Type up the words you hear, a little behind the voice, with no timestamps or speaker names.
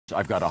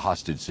I've got a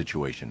hostage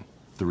situation.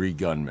 3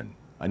 gunmen.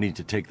 I need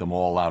to take them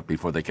all out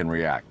before they can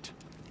react.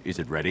 Is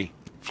it ready?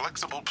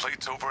 Flexible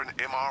plates over an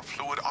MR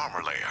fluid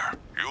armor layer.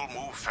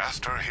 You'll move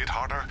faster, hit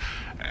harder,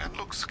 and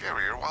look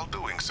scarier while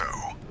doing so.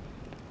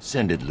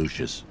 Send it,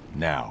 Lucius.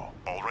 Now.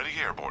 Already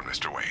airborne,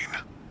 Mr.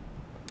 Wayne.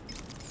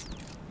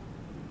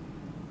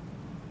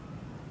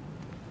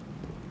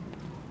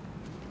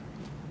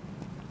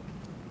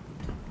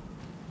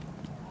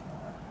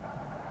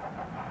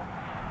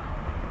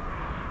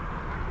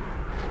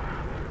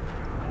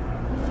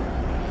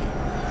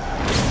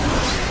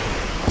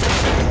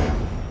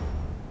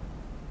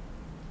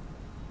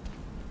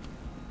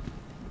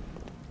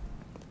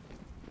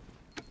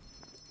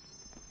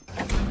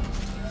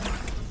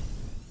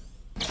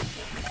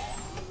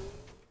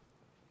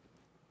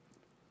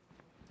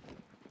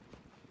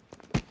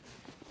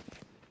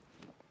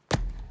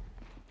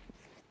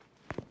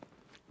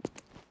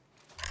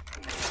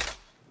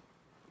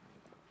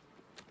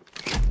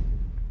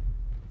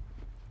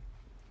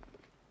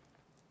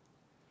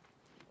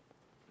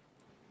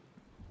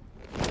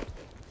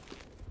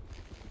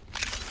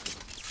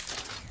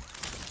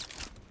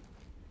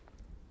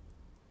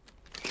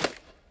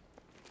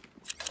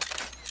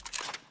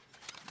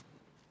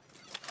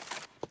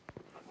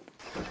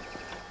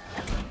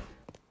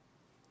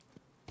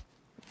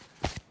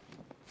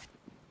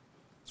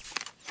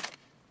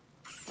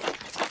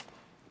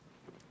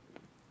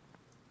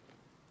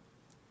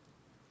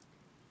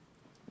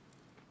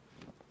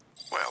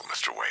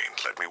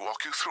 Let me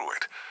walk you through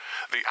it.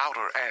 The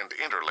outer and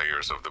inner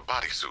layers of the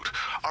bodysuit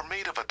are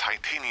made of a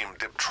titanium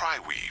dip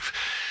tri-weave.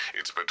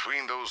 It's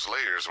between those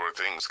layers where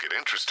things get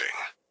interesting.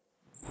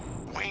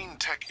 Wayne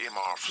Tech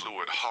MR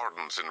fluid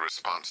hardens in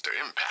response to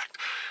impact.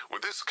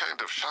 With this kind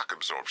of shock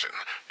absorption,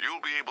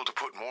 you'll be able to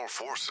put more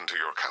force into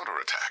your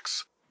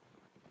counterattacks.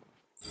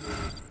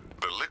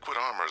 The liquid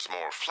armor's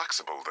more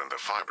flexible than the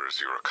fibers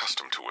you're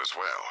accustomed to as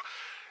well.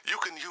 You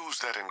can use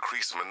that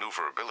increased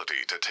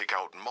maneuverability to take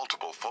out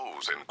multiple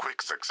foes in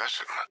quick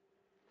succession.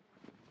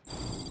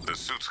 The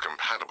suit's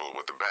compatible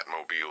with the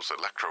Batmobile's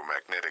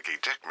electromagnetic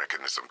eject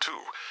mechanism,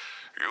 too.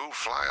 You'll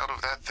fly out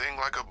of that thing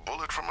like a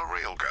bullet from a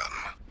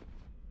railgun.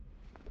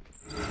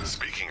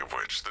 Speaking of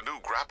which, the new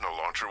grapnel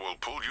launcher will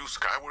pull you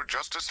skyward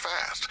just as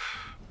fast.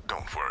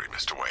 Don't worry,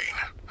 Mr.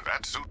 Wayne.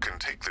 That suit can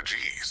take the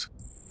G's.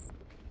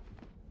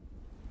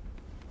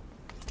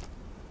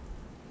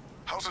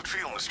 How's it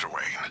feel, Mr.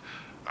 Wayne?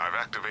 I've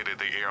activated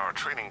the AR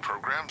training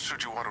program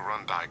should you want to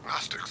run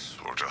diagnostics,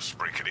 or just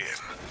break it in.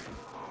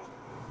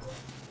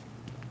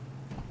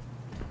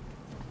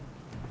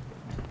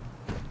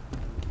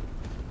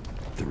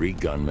 Three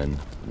gunmen,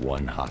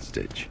 1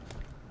 hostage.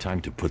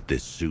 Time to put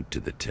this suit to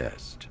the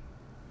test.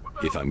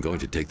 If I'm going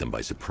to take them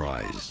by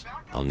surprise,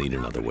 I'll need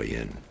another way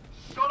in.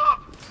 Shut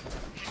up!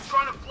 He's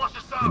trying to flush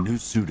us out! The new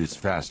suit is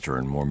faster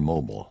and more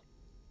mobile.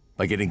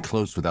 By getting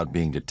close without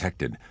being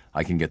detected,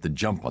 I can get the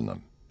jump on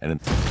them,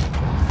 and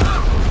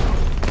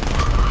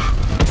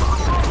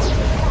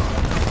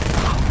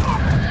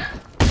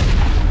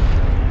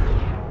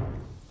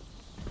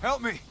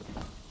Help me!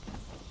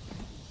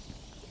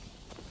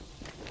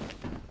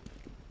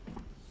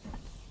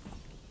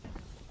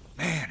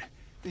 Man,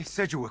 they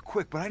said you were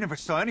quick, but I never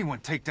saw anyone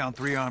take down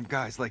 3 armed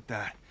guys like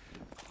that.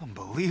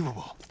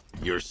 Unbelievable.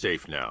 you're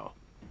safe now.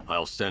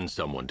 I'll send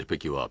someone to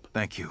pick you up.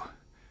 Thank you.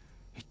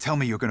 You tell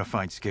me you're gonna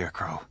find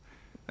Scarecrow.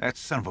 That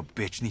son of a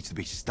bitch needs to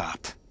be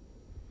stopped.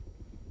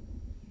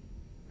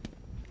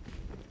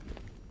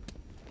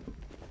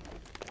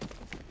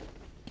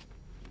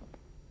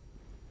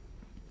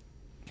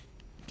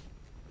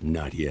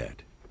 Not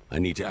yet. I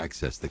need to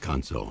access the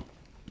console.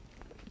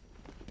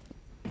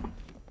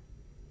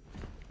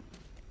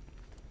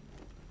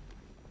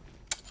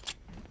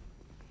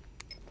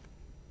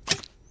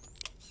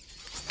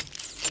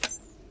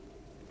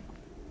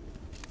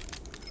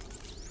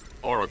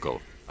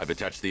 Oracle, I've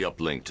attached the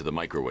uplink to the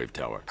microwave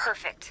tower.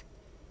 Perfect.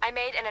 I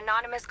made an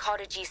anonymous call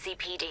to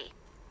GCPD.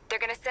 They're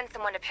gonna send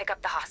someone to pick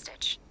up the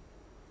hostage.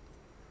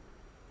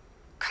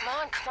 Come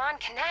on,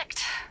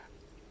 connect.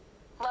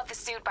 Love the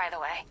suit, by the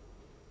way.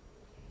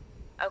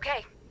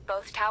 Okay,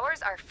 both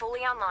towers are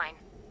fully online.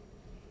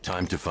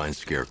 Time to find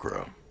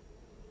Scarecrow.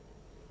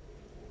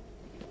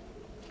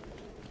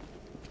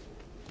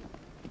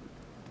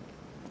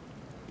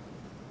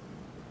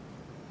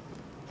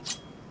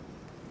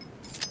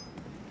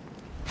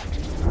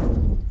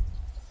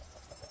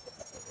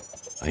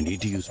 I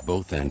need to use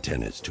both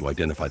antennas to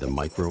identify the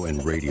micro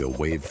and radio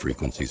wave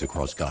frequencies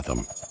across Gotham.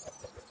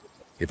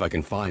 If I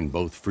can find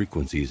both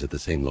frequencies at the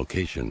same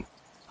location,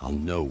 I'll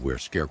know where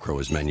Scarecrow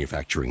is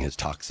manufacturing his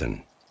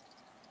toxin.